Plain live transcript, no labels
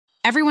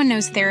Everyone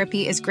knows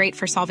therapy is great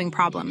for solving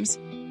problems,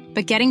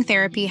 but getting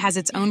therapy has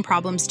its own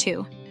problems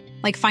too,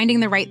 like finding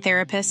the right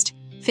therapist,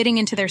 fitting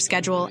into their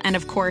schedule, and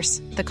of course,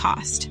 the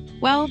cost.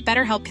 Well,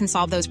 BetterHelp can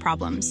solve those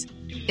problems.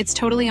 It's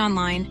totally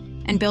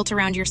online and built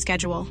around your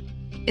schedule.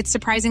 It's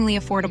surprisingly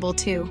affordable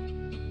too.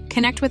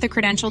 Connect with a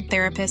credentialed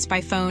therapist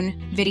by phone,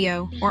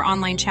 video, or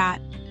online chat,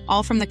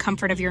 all from the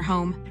comfort of your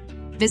home.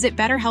 Visit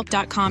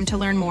BetterHelp.com to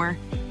learn more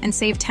and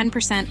save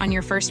 10% on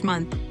your first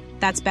month.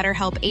 That's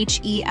BetterHelp,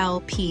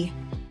 H-E-L-P.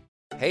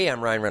 Hey,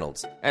 I'm Ryan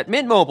Reynolds. At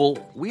Mint Mobile,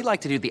 we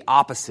like to do the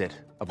opposite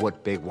of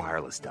what Big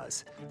Wireless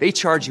does. They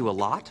charge you a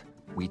lot,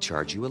 we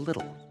charge you a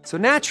little. So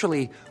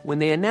naturally, when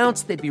they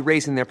announced they'd be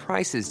raising their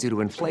prices due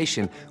to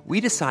inflation, we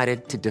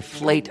decided to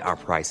deflate our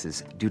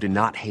prices due to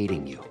not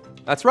hating you.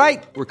 That's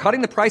right. We're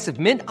cutting the price of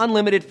Mint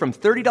Unlimited from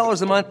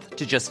 $30 a month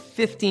to just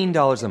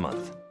 $15 a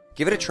month.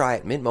 Give it a try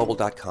at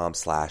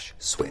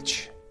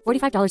mintmobile.com/switch.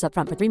 $45 up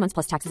front for 3 months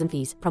plus taxes and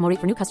fees. Promo rate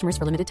for new customers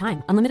for limited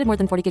time. Unlimited more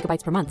than 40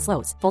 gigabytes per month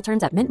slows. Full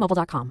terms at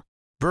mintmobile.com.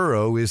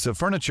 Burrow is a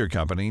furniture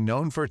company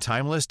known for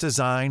timeless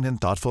design and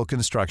thoughtful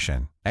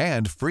construction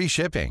and free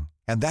shipping,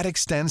 and that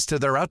extends to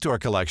their outdoor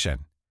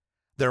collection.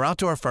 Their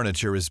outdoor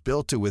furniture is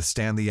built to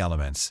withstand the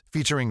elements,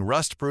 featuring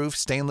rust-proof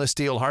stainless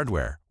steel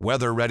hardware,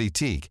 weather-ready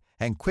teak,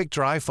 and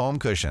quick-dry foam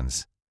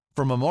cushions.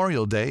 For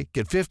Memorial Day,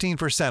 get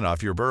 15%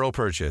 off your Burrow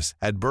purchase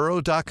at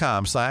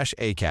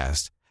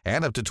burrow.com/acast,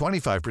 and up to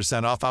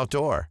 25% off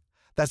outdoor.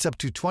 That's up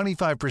to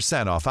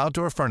 25% off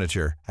outdoor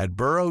furniture at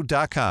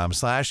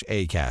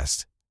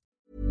burrow.com/acast.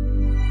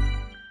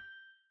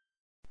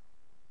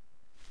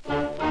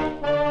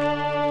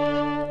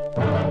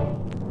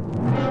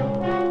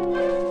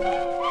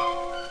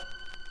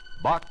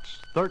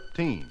 Box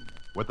 13,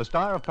 with the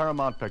star of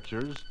Paramount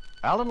Pictures,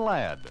 Alan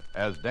Ladd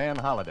as Dan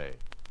Holliday.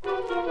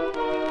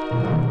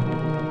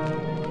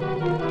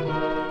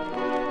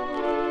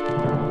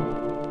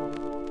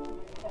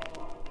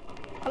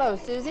 Hello,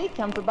 Susie.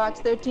 Come for box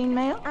 13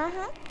 mail?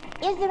 Uh-huh.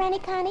 Is there any,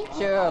 Connie?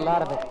 Sure, a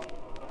lot of it.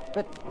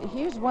 But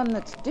here's one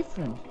that's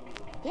different.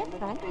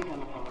 Different?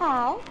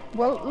 How?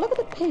 Well, look at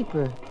the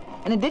paper.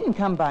 And it didn't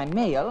come by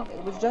mail.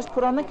 It was just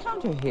put on the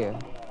counter here.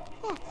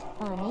 That's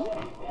funny.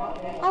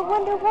 I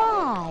wonder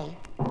why.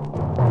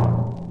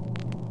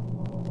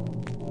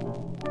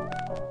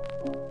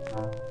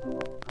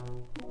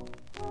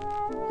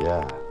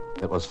 Yeah,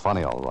 it was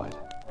funny, all right.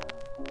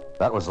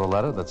 That was the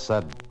letter that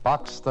said,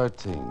 Box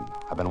 13.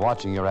 I've been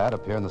watching your ad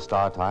appear in the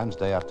Star Times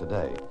day after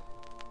day.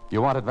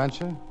 You want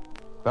adventure?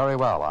 Very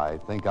well, I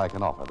think I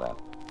can offer that.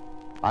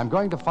 I'm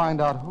going to find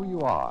out who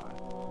you are.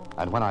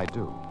 And when I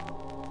do,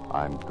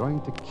 I'm going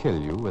to kill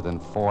you within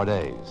 4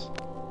 days.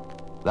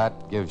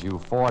 That gives you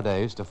 4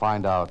 days to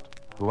find out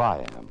who I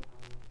am.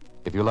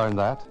 If you learn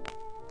that,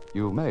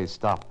 you may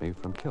stop me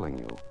from killing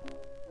you.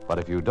 But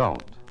if you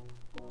don't,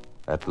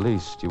 at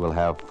least you will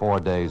have 4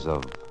 days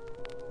of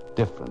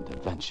different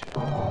adventure.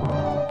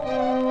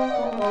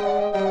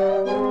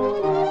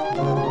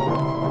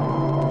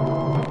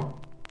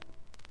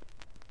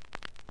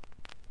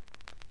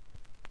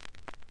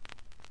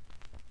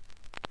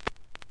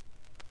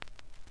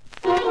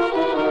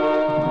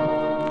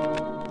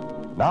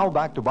 Now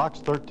back to Box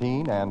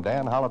 13 and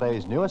Dan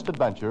Holliday's newest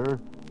adventure,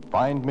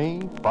 Find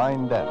Me,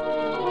 Find Death.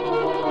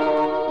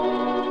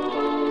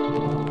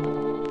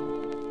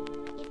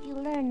 If you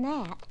learn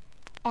that,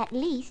 at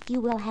least you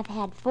will have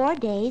had 4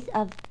 days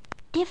of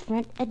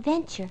different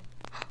adventure.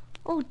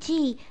 Oh,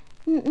 gee,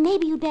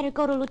 maybe you'd better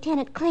go to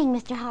Lieutenant Kling,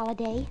 Mr.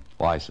 Holliday.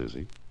 Why,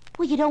 Susie?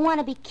 Well, you don't want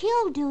to be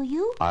killed, do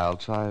you? I'll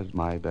try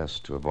my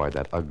best to avoid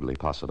that ugly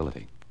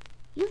possibility.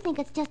 You think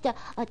it's just a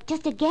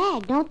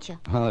gag, don't you?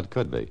 Well, it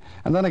could be.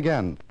 And then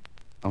again...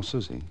 Oh,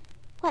 Susie.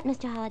 What,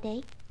 Mr.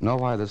 Holliday? Know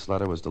why this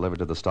letter was delivered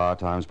to the Star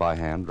Times by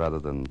hand rather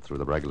than through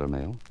the regular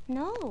mail?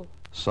 No.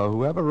 So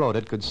whoever wrote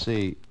it could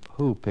see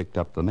who picked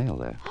up the mail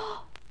there.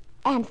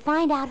 And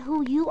find out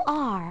who you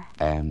are.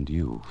 And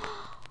you.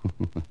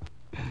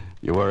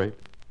 You worried?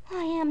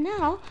 I am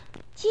now.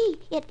 Gee,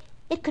 it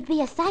could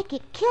be a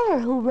psychic killer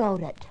who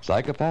wrote it.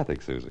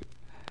 Psychopathic, Susie.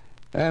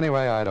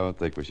 Anyway, I don't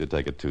think we should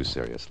take it too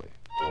seriously.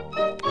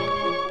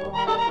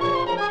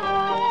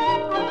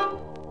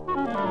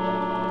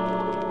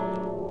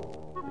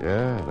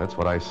 Yeah, that's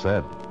what I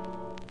said.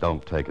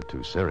 Don't take it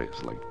too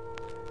seriously.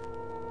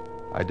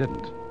 I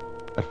didn't,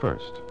 at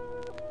first.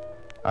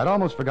 I'd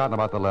almost forgotten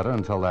about the letter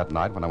until that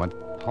night when I went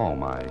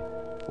home. I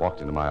walked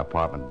into my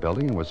apartment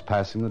building and was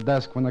passing the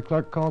desk when the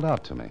clerk called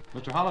out to me.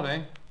 Mr.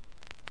 Holliday?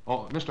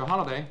 Oh, Mr.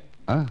 Holliday?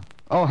 Huh?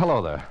 Oh,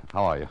 hello there.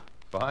 How are you?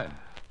 Fine.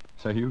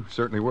 Say, you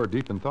certainly were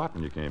deep in thought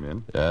when you came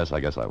in. Yes,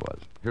 I guess I was.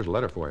 Here's a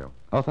letter for you.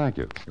 Oh, thank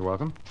you. You're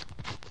welcome.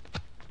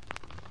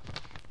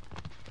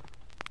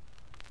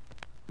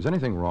 Is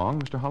anything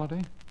wrong, Mr.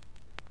 Holliday?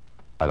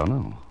 I don't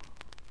know.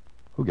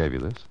 Who gave you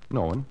this?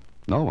 No one.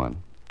 No one.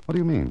 What do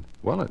you mean?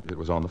 Well, it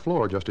was on the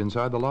floor just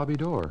inside the lobby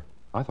door.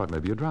 I thought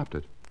maybe you dropped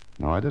it.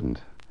 No, I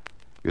didn't.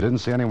 You didn't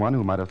see anyone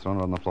who might have thrown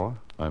it on the floor?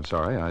 I'm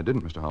sorry, I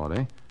didn't, Mr.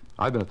 Holliday.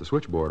 I've been at the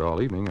switchboard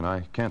all evening, and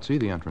I can't see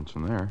the entrance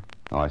from there.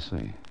 Oh, I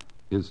see.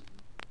 Is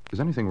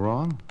anything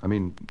wrong? I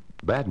mean,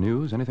 bad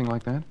news, anything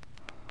like that?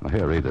 Oh,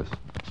 here, read this.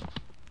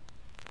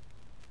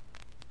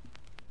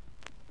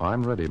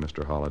 I'm ready,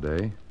 Mr.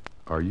 Holliday.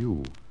 Are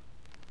you?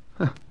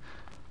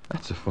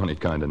 That's a funny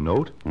kind of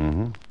note.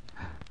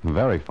 Mm-hmm.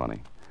 Very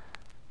funny.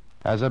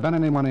 Has there been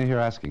anyone here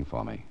asking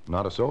for me?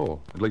 Not a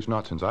soul. At least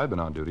not since I've been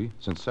on duty.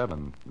 Since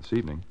 7 this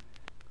evening.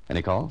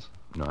 Any calls?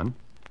 None.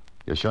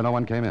 You sure no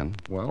one came in?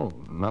 Well,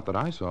 not that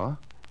I saw.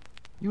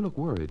 You look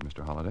worried,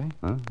 Mr. Holliday.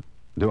 Huh?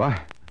 Do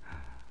I?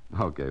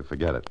 Okay,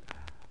 forget it.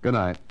 Good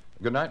night.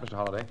 Good night, Mr.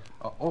 Holliday.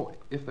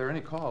 If there are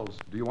any calls,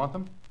 do you want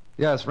them?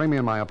 Yes, ring me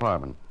in my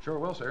apartment. Sure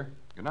will, sir.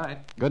 Good night.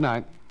 Good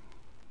night.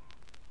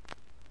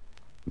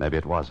 Maybe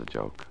it was a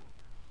joke.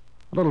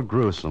 A little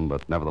gruesome,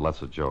 but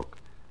nevertheless a joke.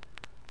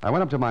 I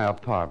went up to my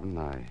apartment.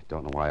 I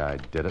don't know why I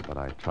did it, but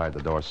I tried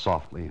the door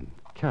softly and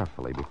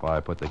carefully before I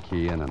put the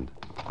key in and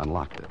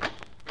unlocked it.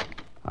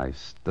 I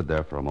stood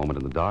there for a moment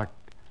in the dark.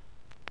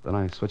 Then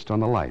I switched on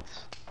the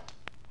lights.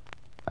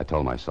 I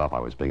told myself I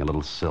was being a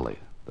little silly,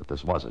 that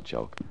this was a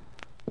joke.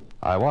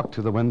 I walked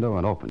to the window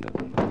and opened it.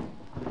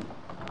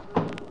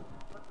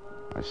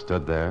 I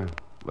stood there,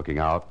 looking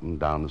out and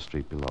down the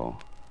street below.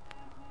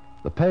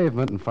 The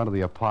pavement in front of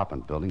the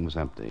apartment building was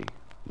empty.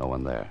 No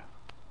one there.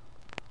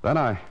 Then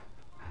I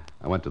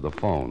went to the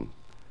phone,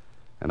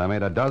 and I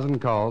made a dozen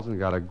calls and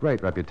got a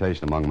great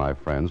reputation among my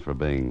friends for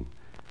being,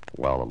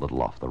 well, a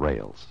little off the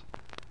rails.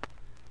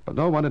 But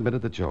no one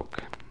admitted the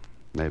joke.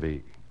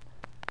 Maybe,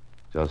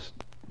 just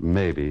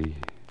maybe,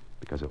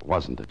 because it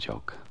wasn't a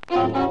joke.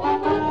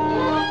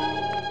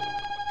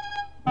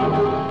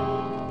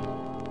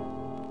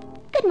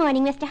 Good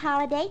morning, Mr.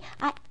 Holliday.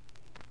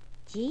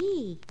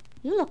 Gee,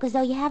 you look as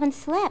though you haven't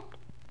slept.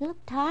 You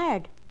look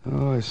tired.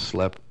 Oh, I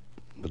slept,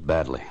 but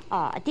badly.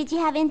 Oh, did you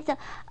have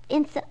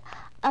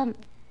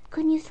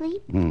couldn't you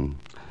sleep?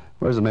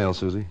 Where's the mail,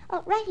 Susie?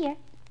 Oh, right here.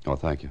 Oh,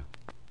 thank you.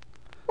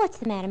 What's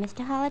the matter,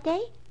 Mr.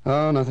 Holliday?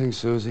 Oh, nothing,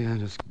 Susie. I'm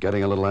just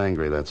getting a little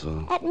angry, that's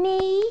all. At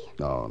me?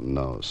 Oh,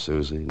 no,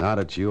 Susie. Not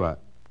at you.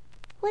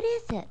 What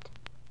is it?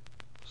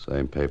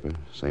 Same paper,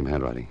 same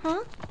handwriting.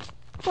 Huh?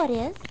 What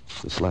is?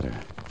 This letter.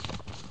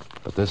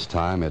 But this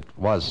time it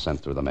was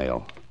sent through the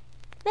mail.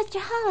 Mr.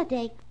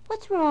 Holliday,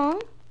 what's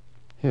wrong?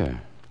 Here,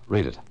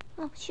 read it.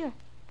 Oh, sure.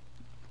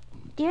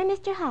 Dear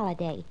Mr.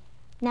 Holliday,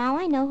 now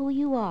I know who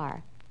you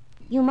are.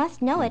 You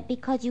must know it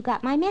because you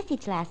got my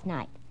message last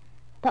night.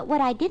 But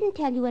what I didn't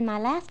tell you in my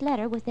last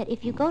letter was that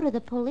if you go to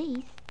the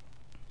police,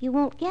 you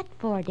won't get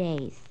 4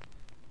 days.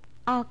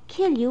 I'll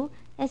kill you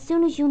as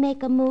soon as you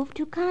make a move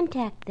to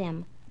contact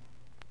them.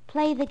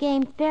 Play the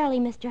game fairly,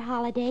 Mr.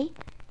 Holliday,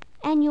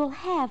 and you'll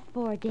have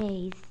 4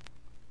 days.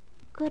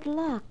 Good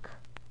luck.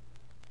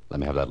 Let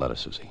me have that letter,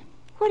 Susie.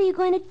 What are you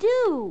going to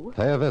do?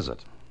 Pay a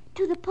visit.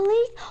 To the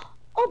police?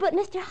 Oh, but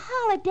Mr.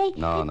 Holliday...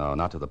 No,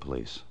 not to the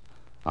police.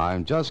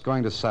 I'm just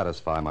going to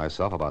satisfy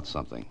myself about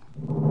something.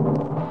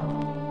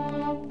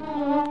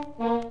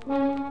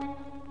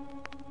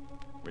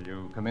 Will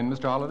you come in,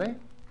 Mr. Holliday?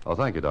 Oh,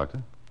 thank you,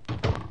 Doctor.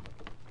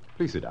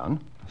 Please sit down.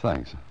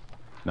 Thanks.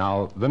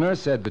 Now, the nurse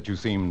said that you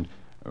seemed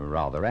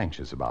rather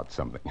anxious about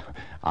something.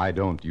 I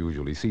don't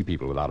usually see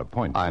people without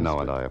appointments. I know,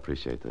 and I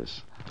appreciate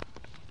this.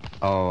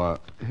 Oh,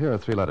 here are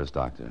 3 letters,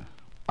 Doctor.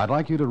 I'd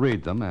like you to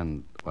read them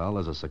and, well,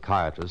 as a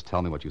psychiatrist,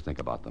 tell me what you think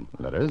about them.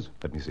 Letters?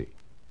 Let me see.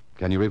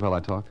 Can you read while I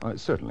talk?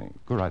 Certainly.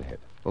 Go right ahead.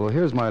 Well,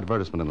 here's my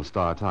advertisement in the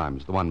Star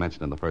Times, the one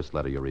mentioned in the first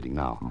letter you're reading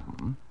now.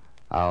 Mm-hmm.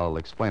 I'll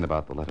explain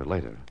about the letter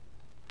later.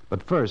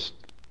 But first,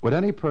 would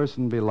any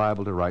person be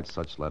liable to write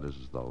such letters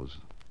as those?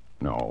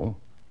 No.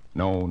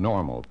 No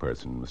normal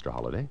person, Mr.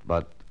 Holliday.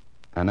 But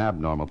an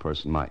abnormal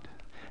person might.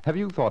 Have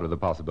you thought of the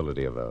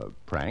possibility of a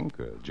prank,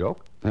 a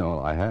joke? Well,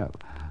 I have.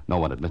 No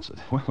one admits it.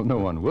 Well, no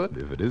one would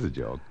if it is a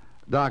joke.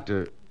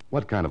 Doctor,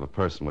 what kind of a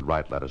person would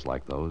write letters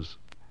like those?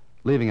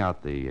 Leaving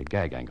out the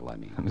gag angle, I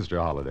mean. Mr.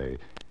 Holliday,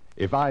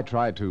 if I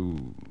tried to,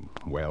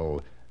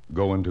 well,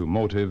 go into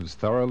motives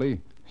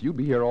thoroughly, you'd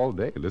be here all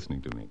day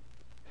listening to me.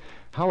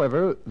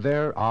 However,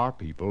 there are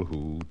people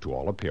who, to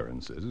all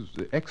appearances,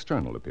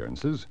 external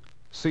appearances,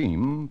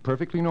 seem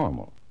perfectly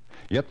normal.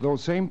 Yet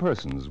those same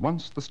persons,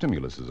 once the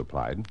stimulus is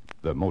applied,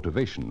 the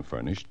motivation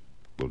furnished,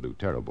 will do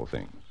terrible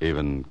things.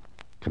 Even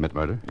commit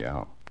murder?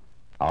 Yeah.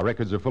 Our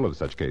records are full of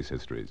such case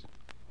histories.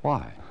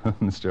 Why?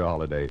 Mr.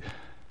 Holliday,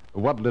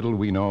 what little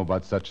we know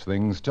about such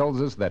things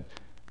tells us that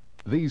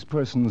these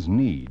persons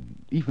need,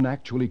 even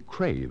actually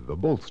crave, a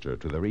bolster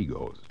to their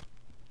egos.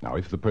 Now,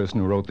 if the person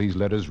who wrote these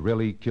letters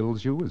really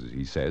kills you, as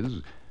he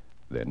says,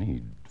 then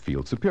he'd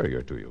feel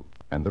superior to you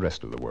and the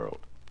rest of the world.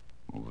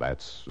 Well,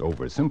 that's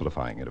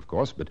oversimplifying it, of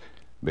course, but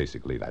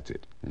basically that's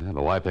it. Yeah,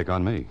 but why pick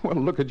on me? Well,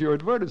 look at your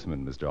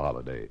advertisement, Mr.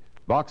 Holliday.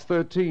 Box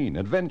 13,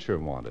 adventure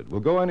wanted. We'll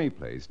go any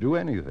place, do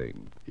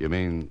anything. You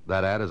mean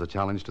that ad is a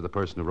challenge to the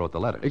person who wrote the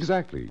letter?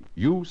 Exactly.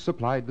 You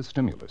supplied the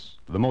stimulus,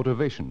 the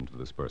motivation to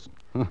this person.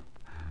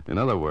 In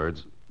other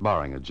words,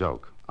 barring a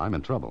joke, I'm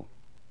in trouble.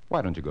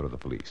 Why don't you go to the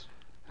police?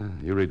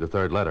 You read the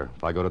 3rd letter.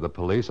 If I go to the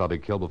police, I'll be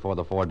killed before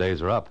the 4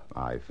 days are up.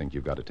 I think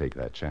you've got to take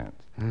that chance.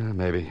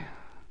 Maybe.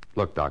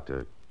 Look,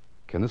 Doctor,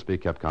 can this be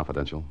kept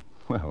confidential?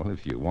 Well,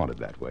 if you want it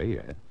that way,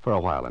 yeah. For a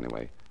while,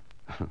 anyway.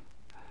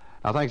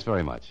 Now, thanks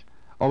very much.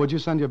 Oh, would you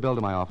send your bill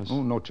to my office?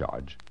 Oh, no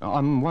charge.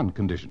 On one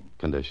condition.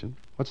 Condition?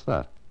 What's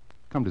that?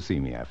 Come to see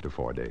me after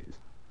 4 days.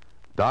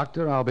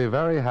 Doctor, I'll be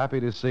very happy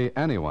to see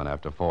anyone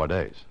after 4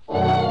 days.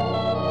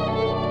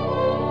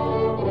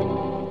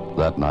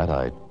 That night,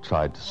 I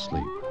tried to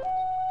sleep,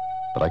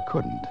 but I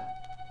couldn't.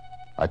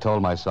 I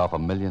told myself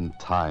 1,000,000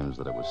 times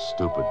that it was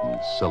stupid and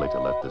silly to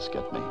let this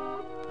get me.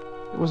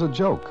 It was a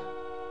joke.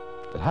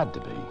 It had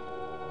to be.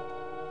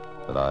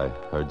 But I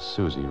heard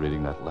Susie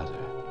reading that letter.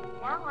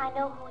 Now I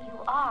know who you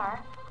are.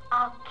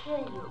 I'll kill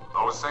you.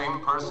 Those same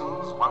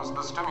persons, once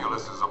the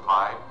stimulus is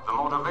applied, the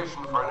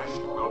motivation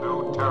furnished will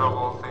do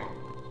terrible things.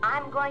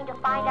 I'm going to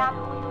find out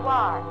who you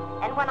are.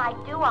 And when I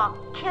do, I'll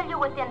kill you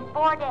within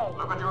 4 days.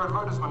 Look at your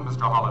advertisement,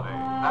 Mr. Holliday.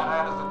 That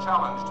ad is a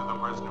challenge to the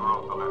person who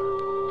wrote the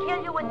letter.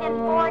 Kill you within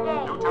 4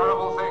 days. Do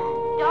terrible things.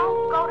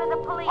 Don't go to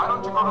the police. Why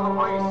don't you go to the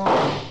police?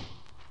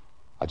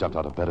 I jumped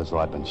out of bed as though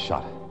I'd been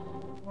shot.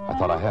 I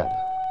thought I had.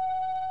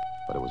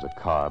 But it was a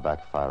car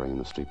backfiring in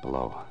the street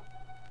below.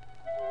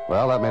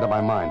 Well, that made up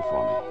my mind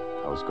for me.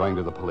 I was going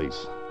to the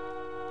police.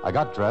 I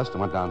got dressed and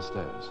went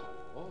downstairs.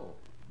 Oh,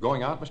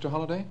 going out, Mr.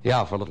 Holliday?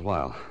 Yeah, for a little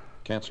while.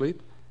 Can't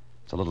sleep?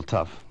 It's a little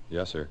tough.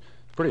 Yes, sir.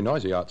 It's pretty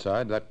noisy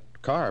outside. That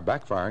car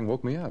backfiring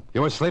woke me up.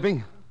 You were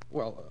sleeping?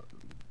 Well,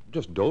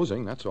 just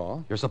dozing, that's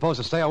all. You're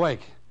supposed to stay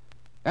awake.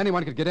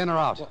 Anyone could get in or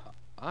out.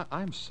 Well,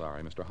 I'm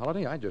sorry, Mr.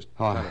 Holliday. I just...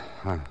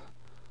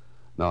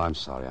 No, I'm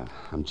sorry.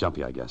 I'm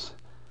jumpy, I guess.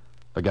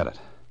 Forget it.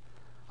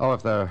 Oh,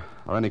 if there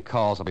are any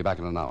calls, I'll be back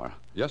in an hour.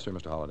 Yes, sir,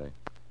 Mr. Holliday.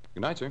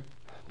 Good night, sir.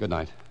 Good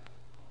night.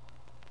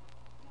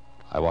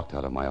 I walked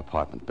out of my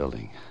apartment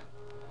building.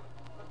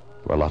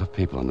 There were a lot of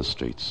people on the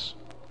streets,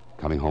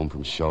 coming home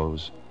from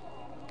shows,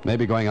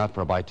 maybe going out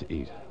for a bite to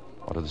eat,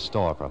 or to the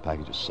store for a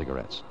package of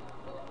cigarettes.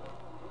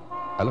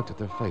 I looked at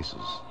their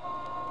faces.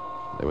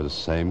 They were the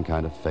same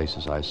kind of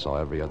faces I saw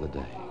every other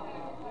day.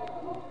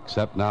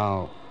 Except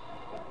now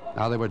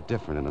they were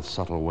different in a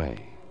subtle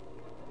way.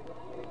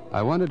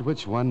 I wondered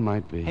which one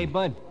might be... Hey,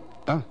 Bud.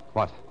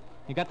 What?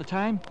 You got the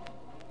time?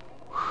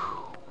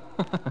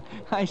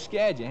 I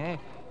scared you, huh?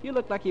 You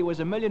looked like you was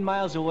 1,000,000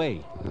 miles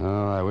away.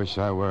 Oh, I wish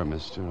I were,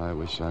 mister. I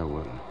wish I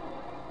were.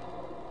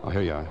 Oh,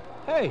 here you are.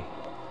 Hey,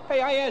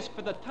 I asked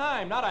for the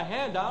time, not a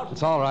handout.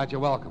 It's all right.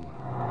 You're welcome.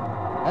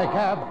 Hey,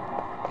 cab.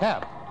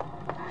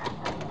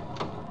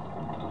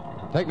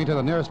 Take me to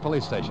the nearest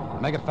police station.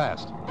 Make it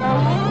fast.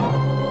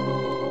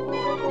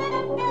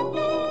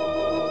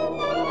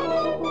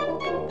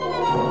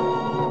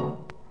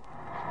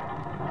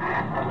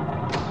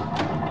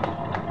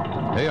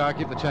 Here you are.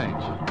 Keep the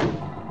change.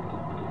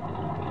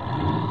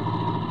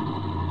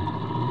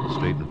 The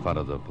street in front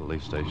of the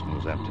police station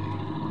was empty.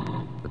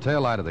 The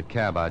taillight of the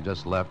cab I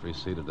just left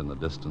receded in the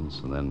distance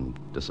and then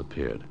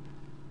disappeared.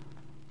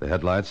 The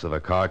headlights of a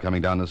car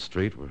coming down the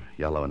street were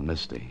yellow and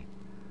misty.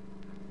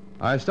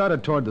 I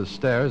started toward the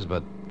stairs,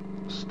 but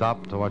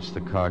stopped to watch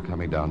the car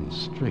coming down the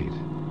street.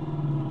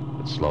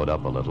 It slowed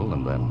up a little,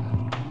 and then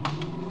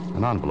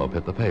an envelope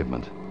hit the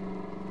pavement.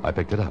 I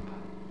picked it up.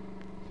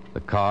 The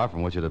car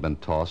from which it had been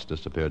tossed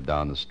disappeared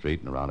down the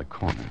street and around a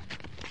corner.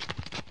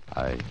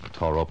 I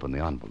tore open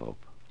the envelope.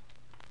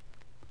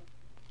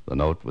 The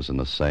note was in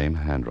the same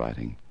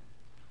handwriting.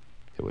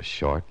 It was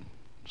short,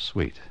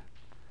 sweet.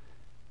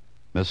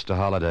 Mr.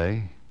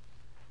 Holliday,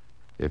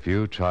 if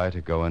you try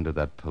to go into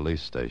that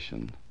police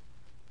station,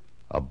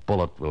 a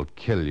bullet will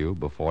kill you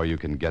before you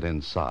can get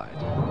inside.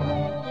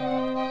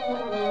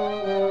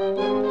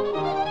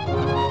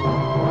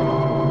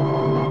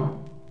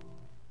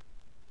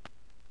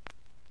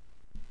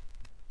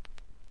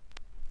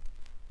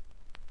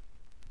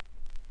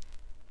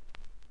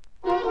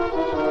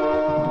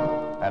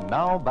 And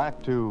now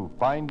back to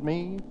Find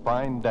Me,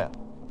 Find Death,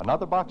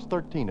 another Box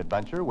 13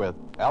 adventure with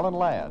Alan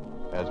Ladd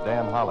as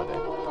Dan Holliday.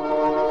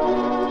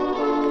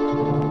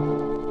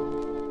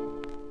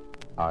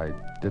 I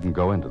didn't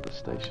go into the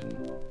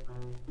station.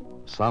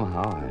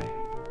 Somehow,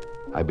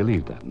 I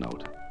believed that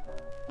note.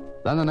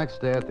 Then the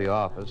next day at the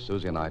office,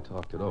 Susie and I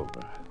talked it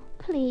over.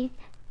 Please,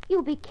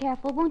 you be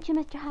careful, won't you,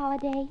 Mr.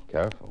 Holliday?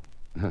 Careful?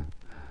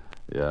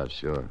 Yeah,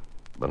 sure.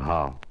 But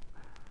how?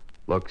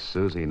 Look,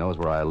 Susie knows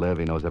where I live.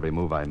 He knows every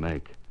move I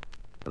make.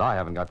 But I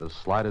haven't got the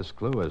slightest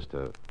clue as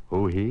to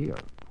who he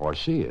or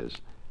she is.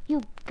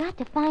 You've got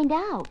to find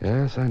out.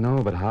 Yes, I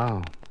know, but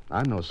how?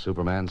 I'm no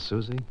Superman,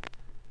 Susie.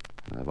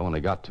 I've only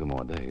got 2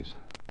 more days.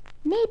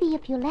 Maybe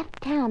if you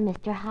left town,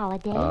 Mr.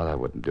 Holliday. Oh, that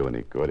wouldn't do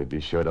any good. He'd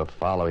be sure to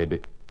follow. He'd be...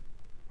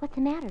 What's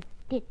the matter?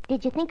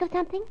 Did you think of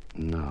something?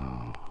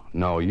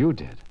 No, you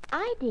did.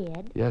 I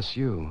did. Yes,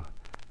 you.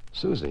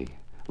 Susie,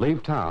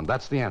 leave town.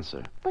 That's the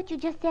answer. But you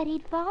just said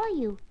he'd follow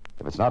you.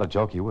 If it's not a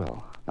joke, he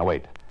will. Now,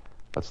 wait.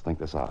 Let's think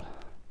this out.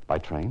 By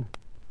train?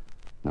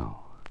 No.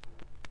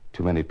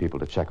 Too many people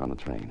to check on the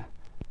train.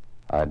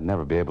 I'd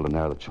never be able to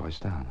narrow the choice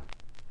down.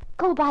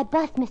 Go by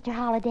bus, Mr.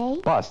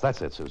 Holliday. Bus,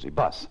 that's it, Susie.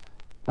 Bus.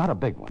 Not a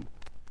big one,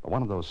 but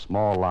one of those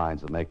small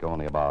lines that make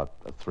only about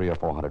a 300 or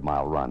 400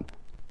 mile run.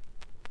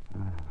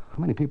 How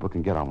many people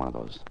can get on one of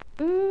those?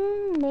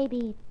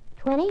 Maybe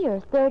 20 or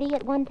 30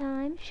 at one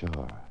time.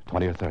 Sure,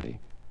 20 or 30.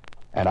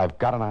 And I've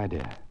got an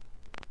idea.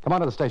 Come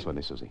on to the station with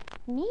me, Susie.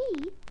 Me?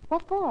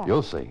 What for?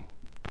 You'll see.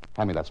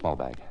 Hand me that small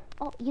bag.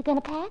 Oh, you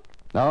gonna pack?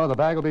 No, the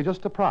bag will be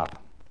just a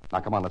prop. Now,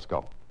 come on, let's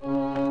go.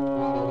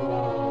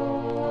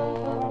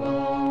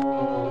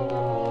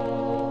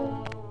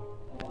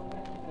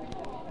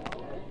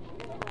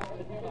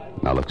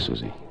 Now, look,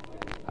 Susie.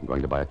 I'm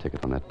going to buy a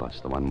ticket on that bus,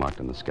 the one marked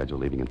on the schedule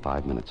leaving in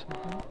 5 minutes.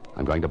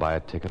 I'm going to buy a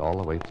ticket all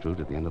the way through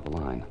to the end of the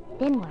line.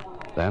 Then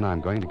what? Then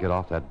I'm going to get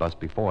off that bus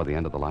before the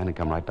end of the line and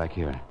come right back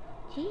here.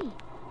 Gee,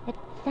 it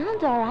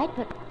sounds all right,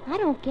 but I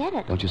don't get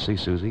it. Don't you see,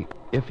 Susie?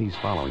 If he's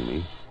following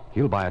me,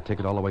 he'll buy a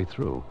ticket all the way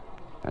through.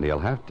 And he'll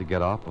have to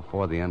get off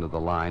before the end of the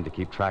line to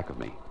keep track of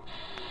me.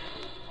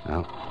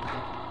 Well,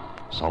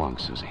 so long,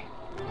 Susie.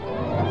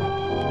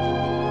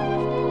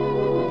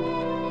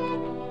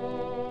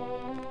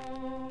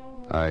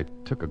 I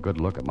took a good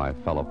look at my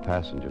fellow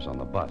passengers on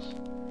the bus.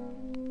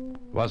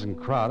 It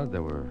wasn't crowded.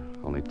 There were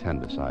only 10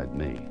 beside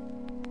me.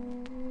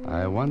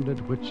 I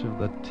wondered which of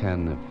the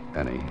 10, if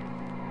any,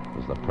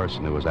 was the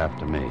person who was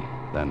after me.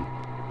 Then...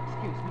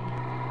 Excuse me.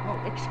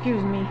 Oh,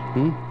 excuse me.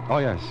 Oh,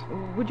 yes.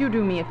 Would you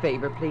do me a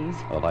favor, please?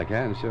 Well, if I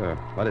can, sure.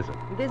 What is it?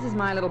 This is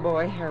my little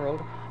boy,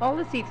 Harold. All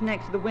the seats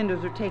next to the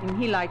windows are taken.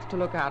 He likes to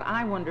look out.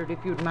 I wondered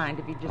if you'd mind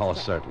if he just... Oh,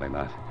 certainly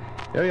not.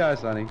 Here you are,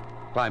 Sonny.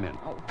 Climb in.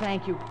 Oh,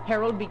 thank you.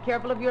 Harold, be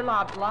careful of your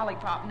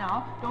lollipop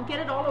now. Don't get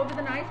it all over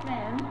the nice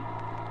man.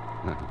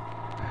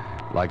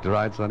 Like to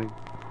ride, Sonny?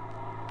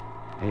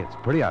 Hey, it's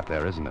pretty out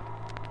there, isn't it?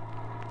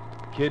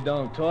 Kid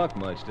don't talk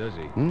much, does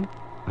he?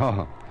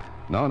 Oh,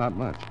 no, not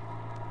much.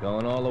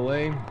 Going all the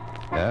way?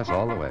 Yes,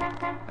 all the way.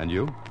 And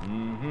you?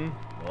 Mm-hmm.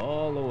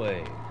 All the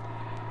way.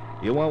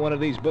 You want one of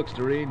these books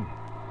to read?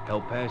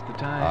 Help pass the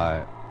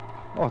time?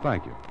 Oh,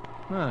 thank you.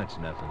 No, it's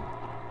nothing.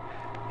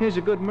 Here's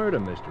a good murder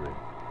mystery.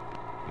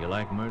 You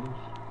like murders?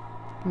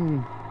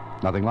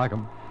 Nothing like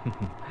them.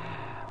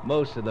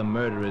 Most of the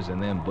murderers in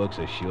them books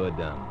are sure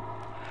dumb.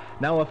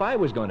 Now, if I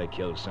was going to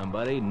kill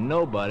somebody,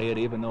 nobody would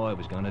even know I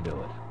was going to do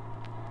it.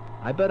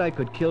 I bet I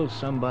could kill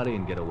somebody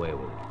and get away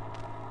with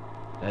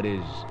it. That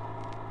is,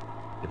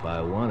 if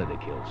I wanted to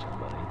kill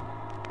somebody.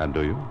 And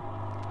do you?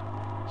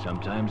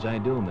 Sometimes I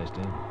do,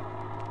 mister.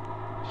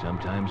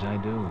 Sometimes I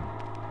do.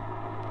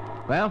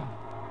 Well,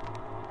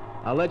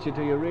 I'll let you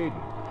to your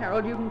reading.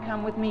 Harold, you can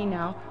come with me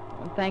now.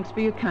 Well, thanks for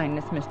your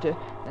kindness, mister.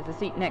 There's a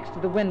seat next to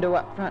the window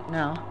up front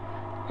now.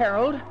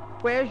 Harold,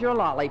 where's your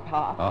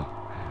lollipop? Oh,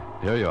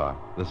 here you are.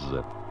 This is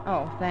it.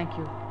 Oh, thank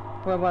you.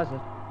 Where was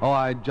it? Oh,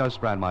 I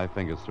just ran my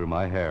fingers through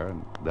my hair,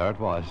 and there it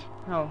was.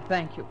 Oh,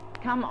 thank you.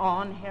 Come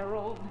on,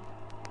 Harold.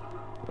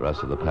 The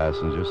rest of the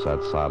passengers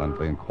sat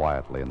silently and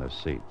quietly in their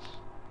seats.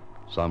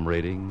 Some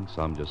reading,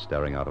 some just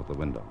staring out of the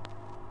window.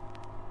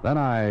 Then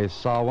I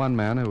saw one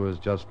man who was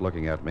just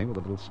looking at me with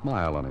a little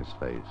smile on his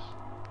face.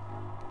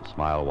 The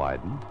smile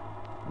widened,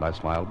 and I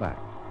smiled back.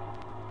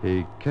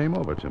 He came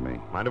over to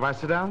me. Mind if I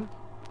sit down?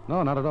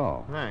 No, not at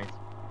all. Thanks.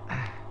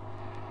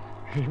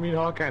 You meet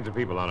all kinds of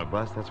people on a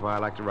bus. That's why I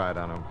like to ride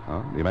on them.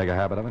 Oh, do you make a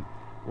habit of it?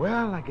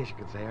 Well, I guess you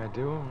could say I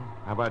do.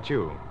 How about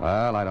you?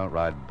 Well, I don't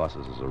ride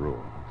buses as a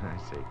rule. I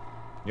see.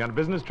 You on a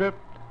business trip?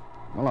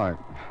 Well,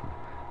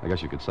 I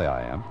guess you could say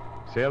I am.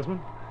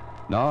 Salesman?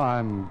 No,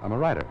 I'm a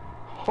writer.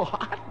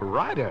 What? A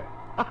writer?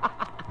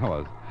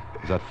 Oh,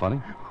 is that funny?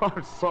 Oh,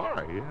 I'm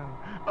sorry. Yeah.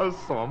 Oh,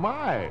 so am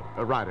I.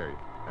 A writer,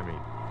 I mean.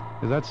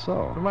 Is that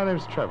so? Well, my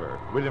name's Trevor.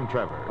 William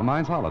Trevor. Well,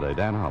 mine's Holiday,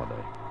 Dan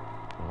Holiday.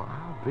 Well,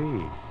 I'll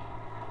be.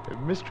 A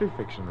mystery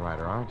fiction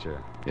writer, aren't you?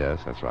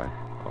 Yes, that's right.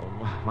 Oh,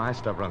 my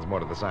stuff runs more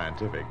to the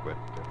scientific, but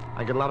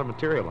I get a lot of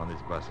material on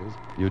these buses.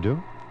 You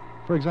do?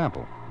 For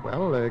example?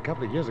 Well, a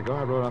couple of years ago,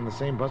 I rode on the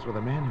same bus with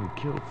a man who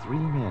killed 3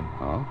 men.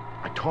 Oh?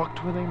 I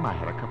talked with him. I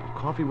had a cup of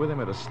coffee with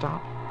him at a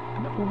stop. I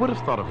never would have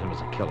thought of him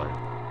as a killer.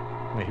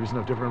 I mean, he was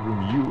no different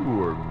from you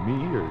or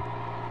me or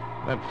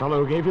that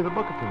fellow who gave you the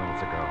book a few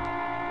minutes ago.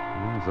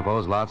 I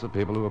suppose lots of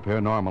people who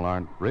appear normal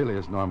aren't really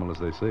as normal as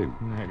they seem.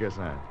 I guess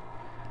not.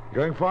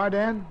 Going far,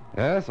 Dan?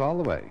 Yes,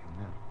 all the way.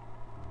 Yeah.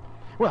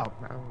 Well,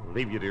 I'll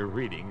leave you to your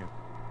reading.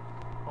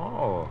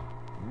 Oh,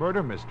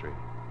 murder mystery.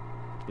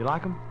 You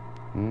like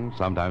them?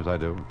 Sometimes I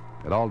do.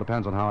 It all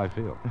depends on how I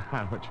feel.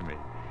 I know what you mean.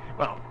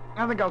 Well,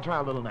 I think I'll try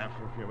a little nap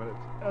for a few minutes.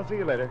 I'll see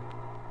you later.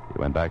 He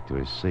went back to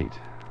his seat.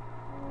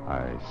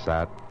 I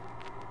sat,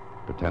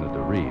 pretended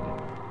to read.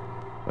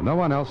 But no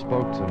one else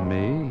spoke to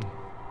me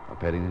or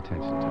paid any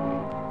attention to me.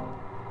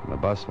 And the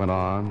bus went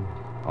on,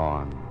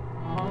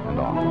 and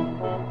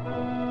on.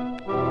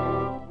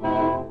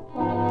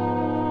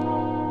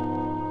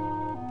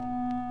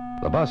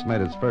 The bus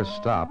made its first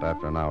stop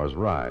after an hour's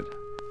ride.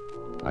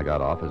 I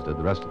got off, as did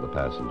the rest of the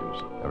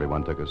passengers.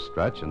 Everyone took a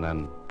stretch, and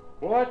then...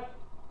 What?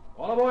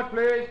 All aboard,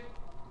 please.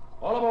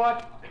 All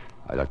aboard.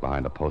 I ducked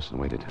behind a post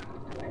and waited.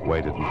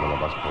 Waited until the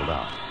bus pulled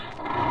out.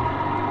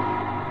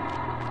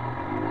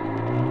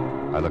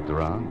 I looked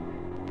around.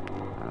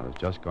 I was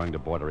just going to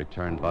board a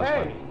return bus.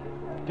 Hey,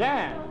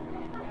 Dan.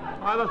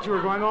 I thought you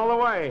were going all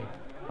the way.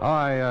 Oh,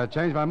 I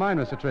changed my mind,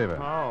 Mr.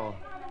 Trevor. Oh.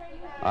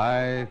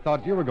 I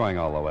thought you were going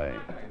all the way.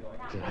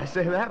 Did I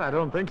say that? I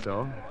don't think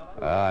so.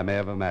 I may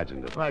have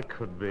imagined it. That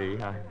could be.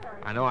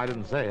 I know I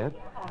didn't say it.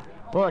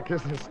 Look,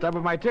 this is the stub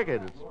of my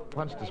ticket. It's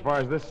punched as far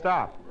as this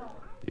stop.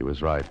 He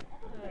was right.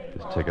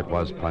 His ticket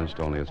was punched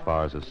only as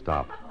far as his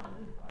stop.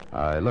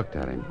 I looked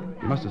at him.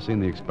 He must have seen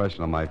the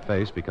expression on my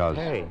face because...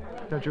 Hey,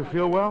 don't you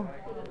feel well?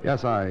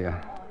 Yes,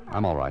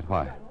 I'm all right.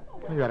 Why?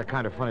 You had a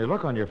kind of funny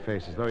look on your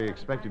face, as though you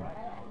expected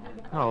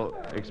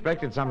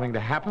something to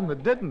happen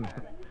that didn't.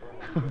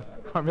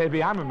 Or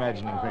maybe I'm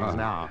imagining things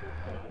now.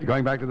 You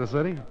going back to the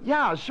city?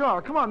 Yeah,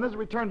 sure. Come on, there's a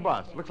return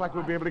bus. Looks like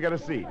we'll be able to get a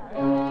seat.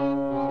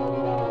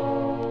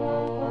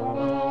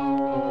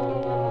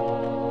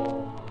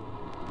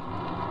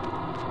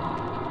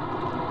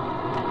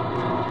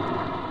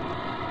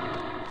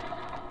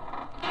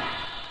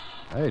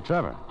 Hey,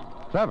 Trevor.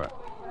 Trevor.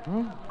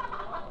 Hmm?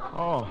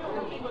 Oh,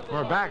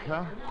 we're back,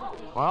 huh?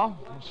 Well,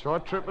 a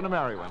short trip and a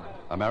merry one.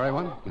 A merry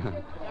one?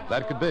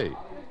 That could be.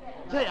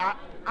 Say,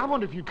 I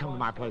wonder if you'd come to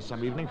my place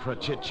some evening for a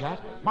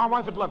chit-chat. My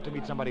wife would love to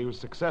meet somebody who's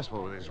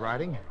successful with his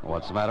writing.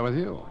 What's the matter with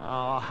you?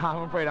 Oh,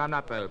 I'm afraid I'm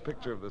not the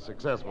picture of the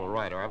successful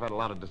writer. I've had a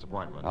lot of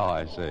disappointment. Oh,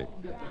 I see.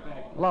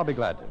 Well, I'll be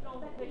glad to.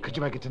 Could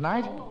you make it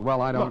tonight?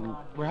 Well, I don't...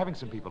 Look, we're having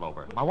some people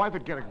over. My wife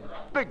would get a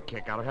big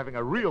kick out of having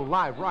a real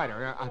live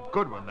writer, a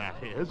good one, that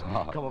is,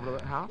 come over to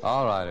the house.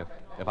 All right,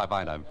 if I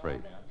find I'm free,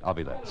 I'll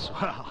be there.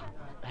 Swell.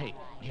 Hey,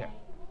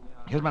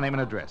 here's my name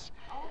and address.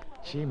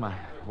 Gee, my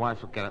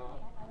wife will get a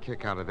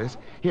kick out of this.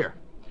 Here.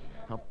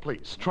 Now,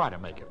 please, try to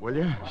make it, will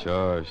you?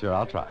 Sure,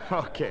 I'll try.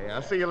 Okay,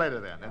 I'll see you later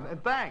then,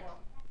 and thanks.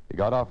 He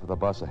got off of the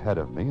bus ahead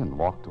of me and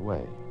walked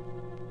away.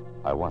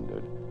 I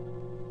wondered.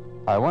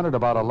 I wondered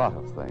about a lot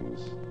of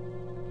things.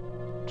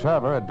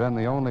 Trevor had been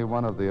the only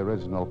one of the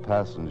original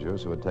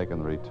passengers who had taken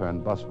the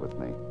return bus with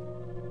me.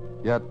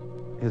 Yet,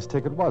 his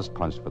ticket was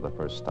punched for the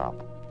first stop.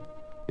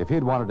 If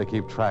he'd wanted to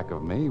keep track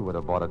of me, he would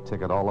have bought a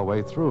ticket all the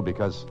way through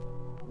because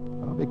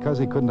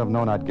he couldn't have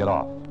known I'd get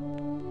off.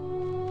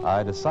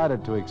 I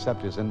decided to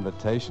accept his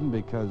invitation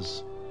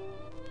because,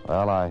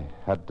 well, I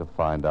had to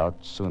find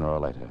out sooner or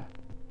later.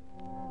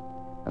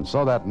 And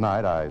so that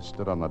night, I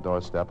stood on the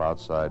doorstep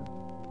outside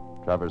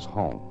Trevor's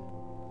home.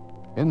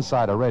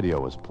 Inside, a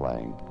radio was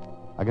playing.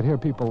 I could hear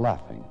people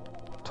laughing,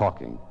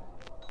 talking.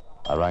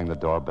 I rang the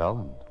doorbell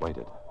and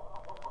waited.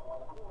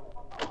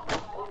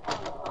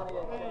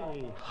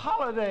 Hey,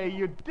 Holiday,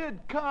 you did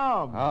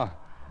come. Oh,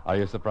 are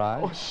you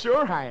surprised? Oh,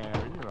 sure I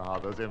am. You know how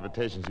those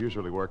invitations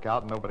usually work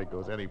out. Nobody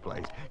goes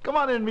anyplace. Come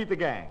on in and meet the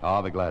gang. Oh,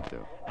 I'll be glad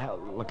to.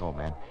 Look, old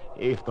man,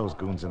 if those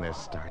goons in there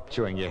start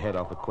chewing your head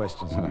off with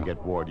questions and you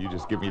get bored, you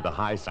just give me the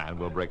high sign.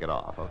 We'll break it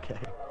off, okay?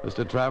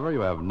 Mr. Trevor,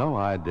 you have no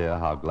idea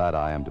how glad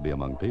I am to be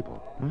among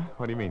people. Huh?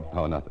 What do you mean?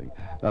 Oh, nothing.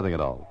 Nothing at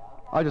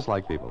all. I just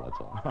like people, that's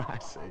all. I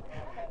see.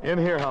 In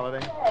here,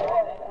 Holiday.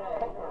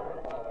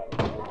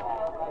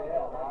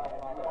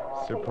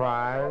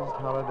 Surprised,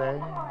 Holiday?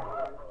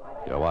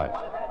 Your wife.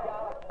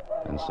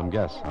 And some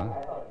guests, huh?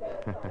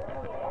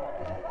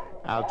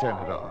 I'll turn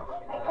it off.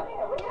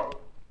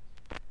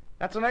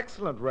 That's an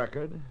excellent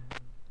record.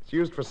 It's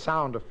used for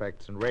sound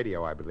effects and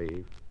radio, I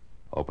believe.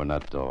 Open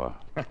that door.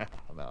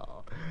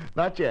 No,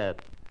 not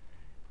yet.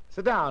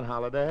 Sit down,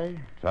 Holiday.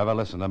 Trevor,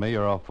 listen to me.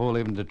 You're a fool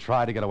even to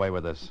try to get away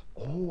with this.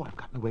 Oh, I've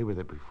gotten away with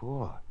it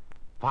before.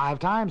 5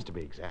 times, to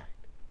be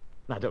exact.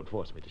 Now, don't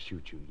force me to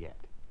shoot you yet.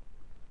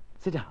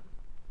 Sit down.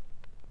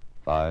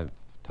 5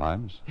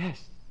 times?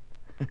 Yes.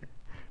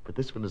 But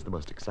this one is the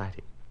most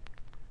exciting.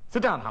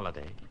 Sit down,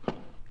 Holiday.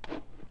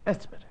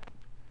 That's better.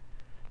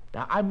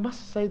 Now, I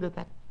must say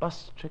that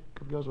bus trick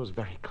of yours was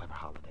very clever,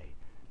 Holiday.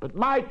 But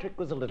my trick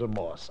was a little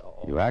more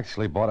so. You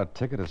actually bought a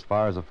ticket as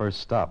far as the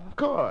first stop. Of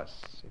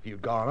course. If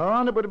you'd gone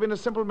on, it would have been a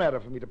simple matter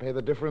for me to pay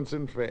the difference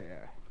in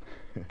fare.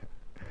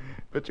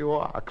 But you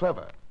are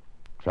clever.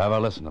 Trevor,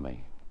 listen to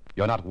me.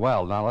 You're not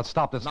well. Now, let's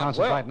stop this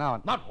nonsense right now.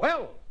 Not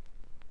well.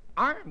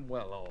 I'm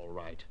well, all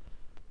right.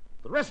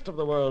 The rest of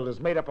the world is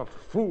made up of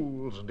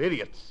fools and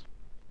idiots.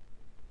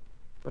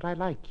 But I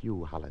like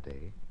you,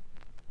 Holiday.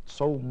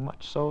 So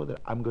much so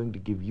that I'm going to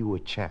give you a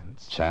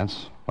chance.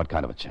 Chance? What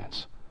kind of a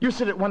chance? You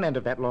sit at one end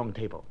of that long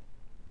table.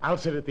 I'll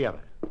sit at the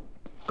other.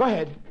 Go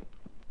ahead.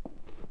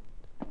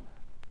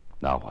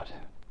 Now what?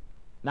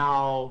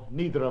 Now,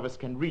 neither of us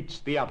can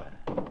reach the other.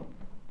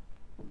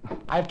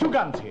 I have 2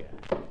 guns here.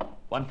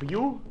 One for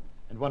you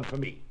and one for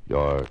me.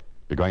 You're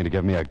going to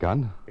give me a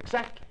gun?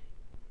 Exactly.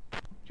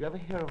 Did you ever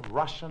hear of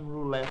Russian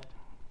roulette?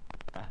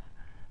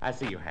 I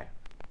see you have.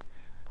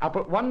 I'll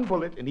put 1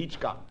 bullet in each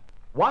gun.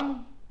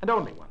 1 and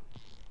only 1.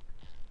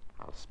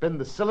 I'll spin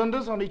the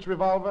cylinders on each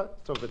revolver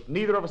so that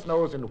neither of us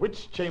knows in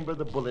which chamber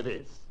the bullet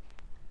is.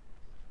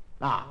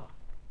 Now,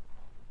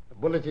 the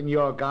bullet in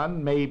your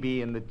gun may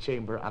be in the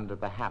chamber under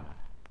the hammer.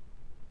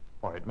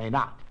 Or it may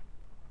not.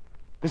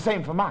 The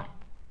same for mine.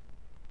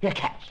 Here,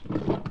 catch.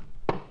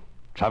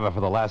 Trevor, for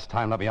the last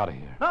time, let me out of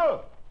here.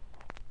 No!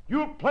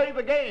 You play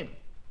the game.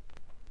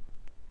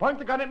 Point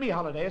the gun at me,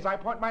 Holiday, as I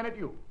point mine at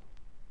you.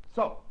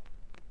 So,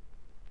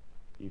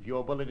 if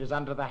your bullet is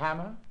under the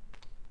hammer,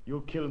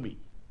 you'll kill me.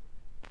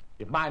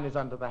 If mine is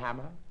under the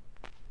hammer...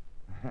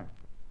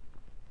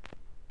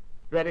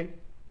 Ready?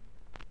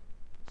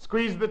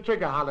 Squeeze the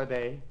trigger,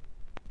 Holiday.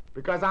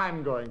 Because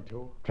I'm going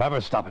to.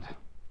 Trevor, stop it.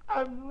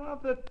 I'm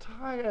rather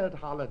tired,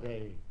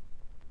 Holiday.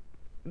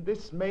 And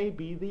this may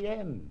be the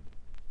end.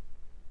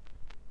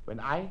 When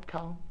I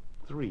count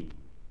 3.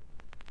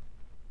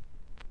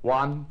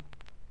 1,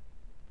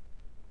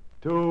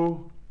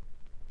 2,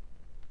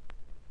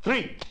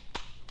 3.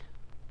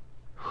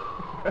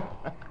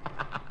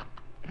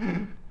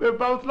 We're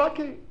both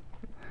lucky.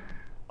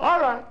 All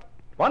right.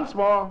 Once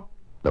more.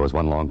 There was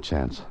one long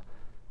chance.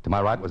 To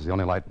my right was the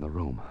only light in the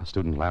room, a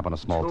student lamp on a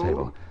small 2.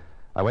 table.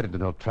 I waited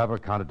until Trevor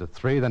counted to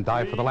 3, then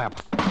dived for the lamp.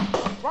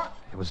 What?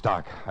 It was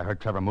dark. I heard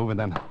Trevor move, and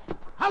then...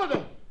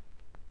 Holiday!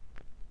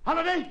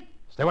 Holiday!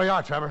 Stay where you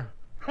are, Trevor.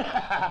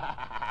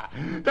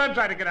 Don't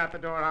try to get out the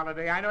door,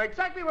 Holiday. I know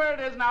exactly where it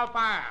is, and I'll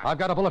fire. I've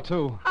got a bullet,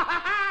 too.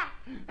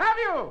 Have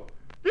you?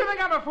 You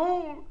think I'm a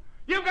fool?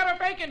 You've got a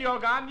fake in your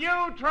gun.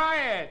 You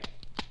try it.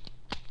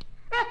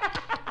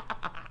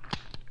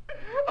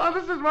 Oh,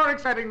 this is more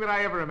exciting than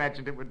I ever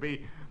imagined it would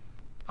be.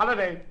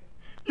 Holiday,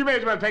 you may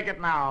as well take it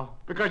now,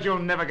 because you'll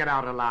never get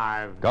out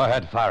alive. Go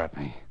ahead, fire at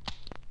me.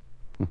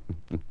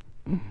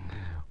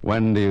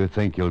 When do you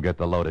think you'll get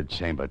the loaded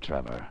chamber,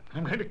 Trevor?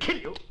 I'm going to kill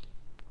you.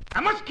 I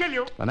must kill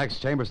you. The next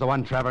chamber's the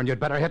one, Trevor, and you'd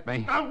better hit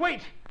me. I'll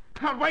wait.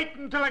 I'll wait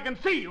until I can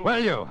see you.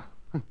 Will you?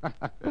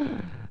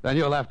 Then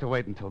you'll have to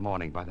wait until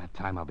morning. By that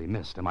time, I'll be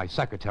missed, and my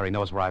secretary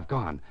knows where I've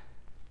gone.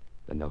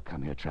 Then they'll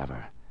come here,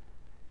 Trevor.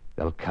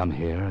 They'll come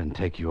here and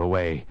take you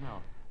away.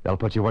 No. They'll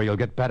put you where you'll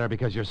get better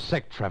because you're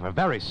sick, Trevor,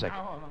 very sick.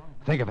 No.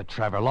 Think of it,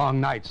 Trevor. Long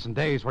nights and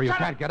days where you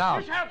can't get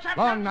out. Shut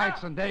Long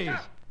nights and days.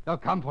 They'll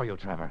come for you,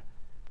 Trevor.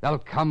 They'll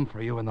come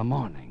for you in the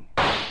morning.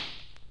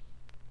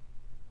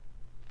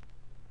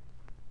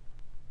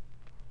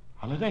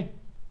 Holiday?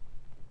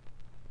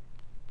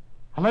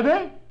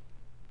 Holiday?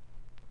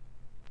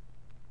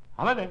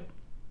 Holiday?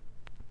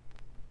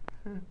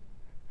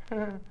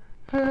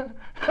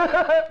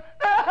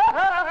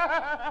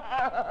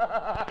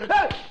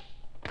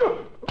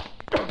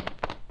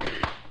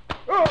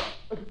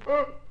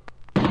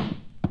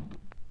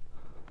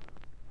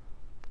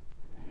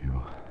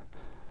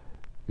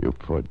 You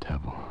poor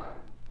devil.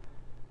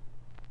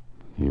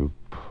 You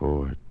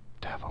poor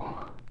devil.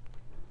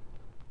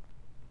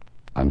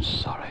 I'm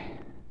sorry.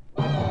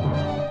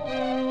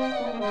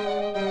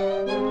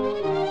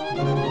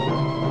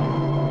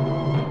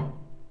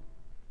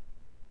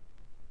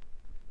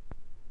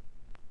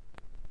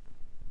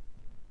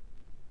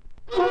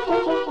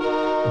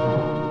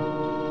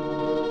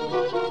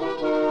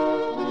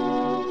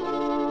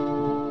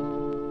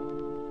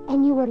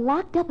 And you were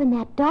locked up in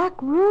that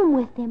dark room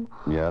with him.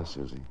 Yeah,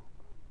 Susie.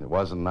 It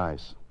wasn't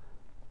nice.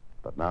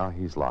 But now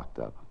he's locked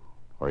up,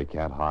 where he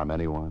can't harm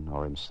anyone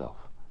or himself.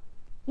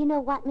 You know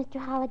what, Mr.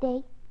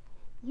 Holliday?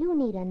 You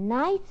need a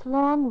nice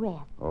long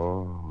rest.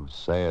 Oh,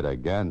 say it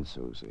again,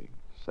 Susie.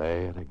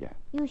 Say it again.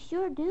 You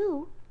sure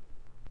do.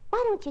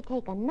 Why don't you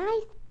take a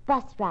nice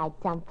bus ride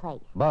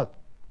someplace? But...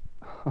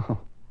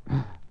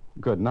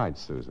 Good night,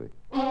 Susie.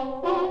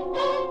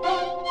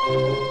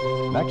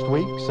 Next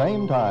week,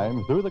 same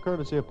time, through the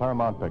courtesy of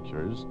Paramount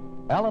Pictures,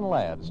 Alan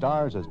Ladd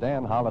stars as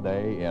Dan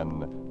Holliday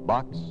in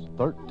Box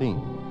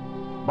 13.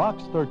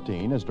 Box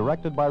 13 is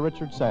directed by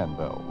Richard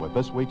Sandville, with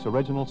this week's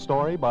original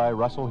story by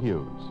Russell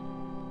Hughes.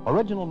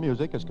 Original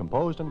music is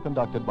composed and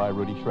conducted by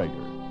Rudy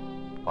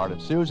Schrager. Part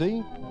of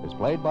Susie is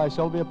played by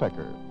Sylvia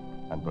Picker,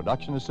 and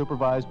production is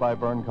supervised by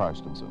Vern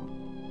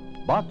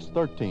Karstensen. Box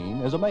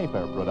 13 is a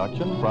Mayfair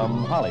production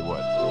from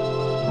Hollywood.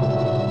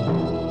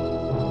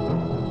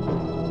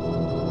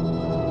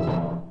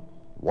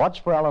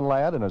 Watch for Alan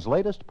Ladd in his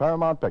latest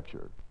Paramount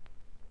picture.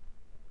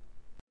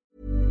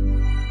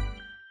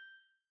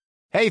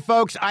 Hey,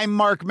 folks, I'm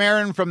Mark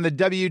Maron from the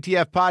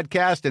WTF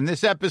Podcast, and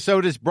this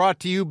episode is brought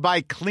to you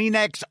by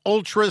Kleenex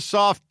Ultra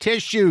Soft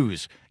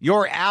Tissues,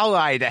 your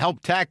ally to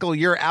help tackle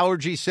your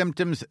allergy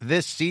symptoms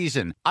this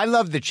season. I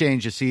love the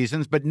change of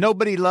seasons, but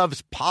nobody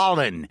loves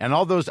pollen and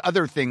all those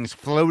other things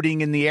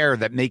floating in the air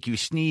that make you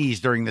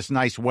sneeze during this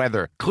nice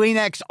weather.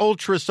 Kleenex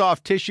Ultra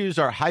Soft Tissues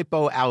are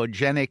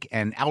hypoallergenic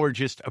and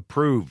allergist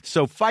approved,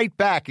 so fight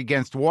back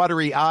against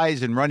watery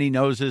eyes and runny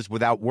noses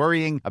without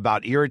worrying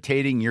about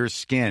irritating your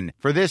skin.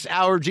 For this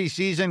allergy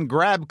season,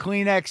 grab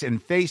Kleenex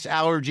and face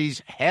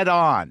allergies head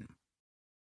on.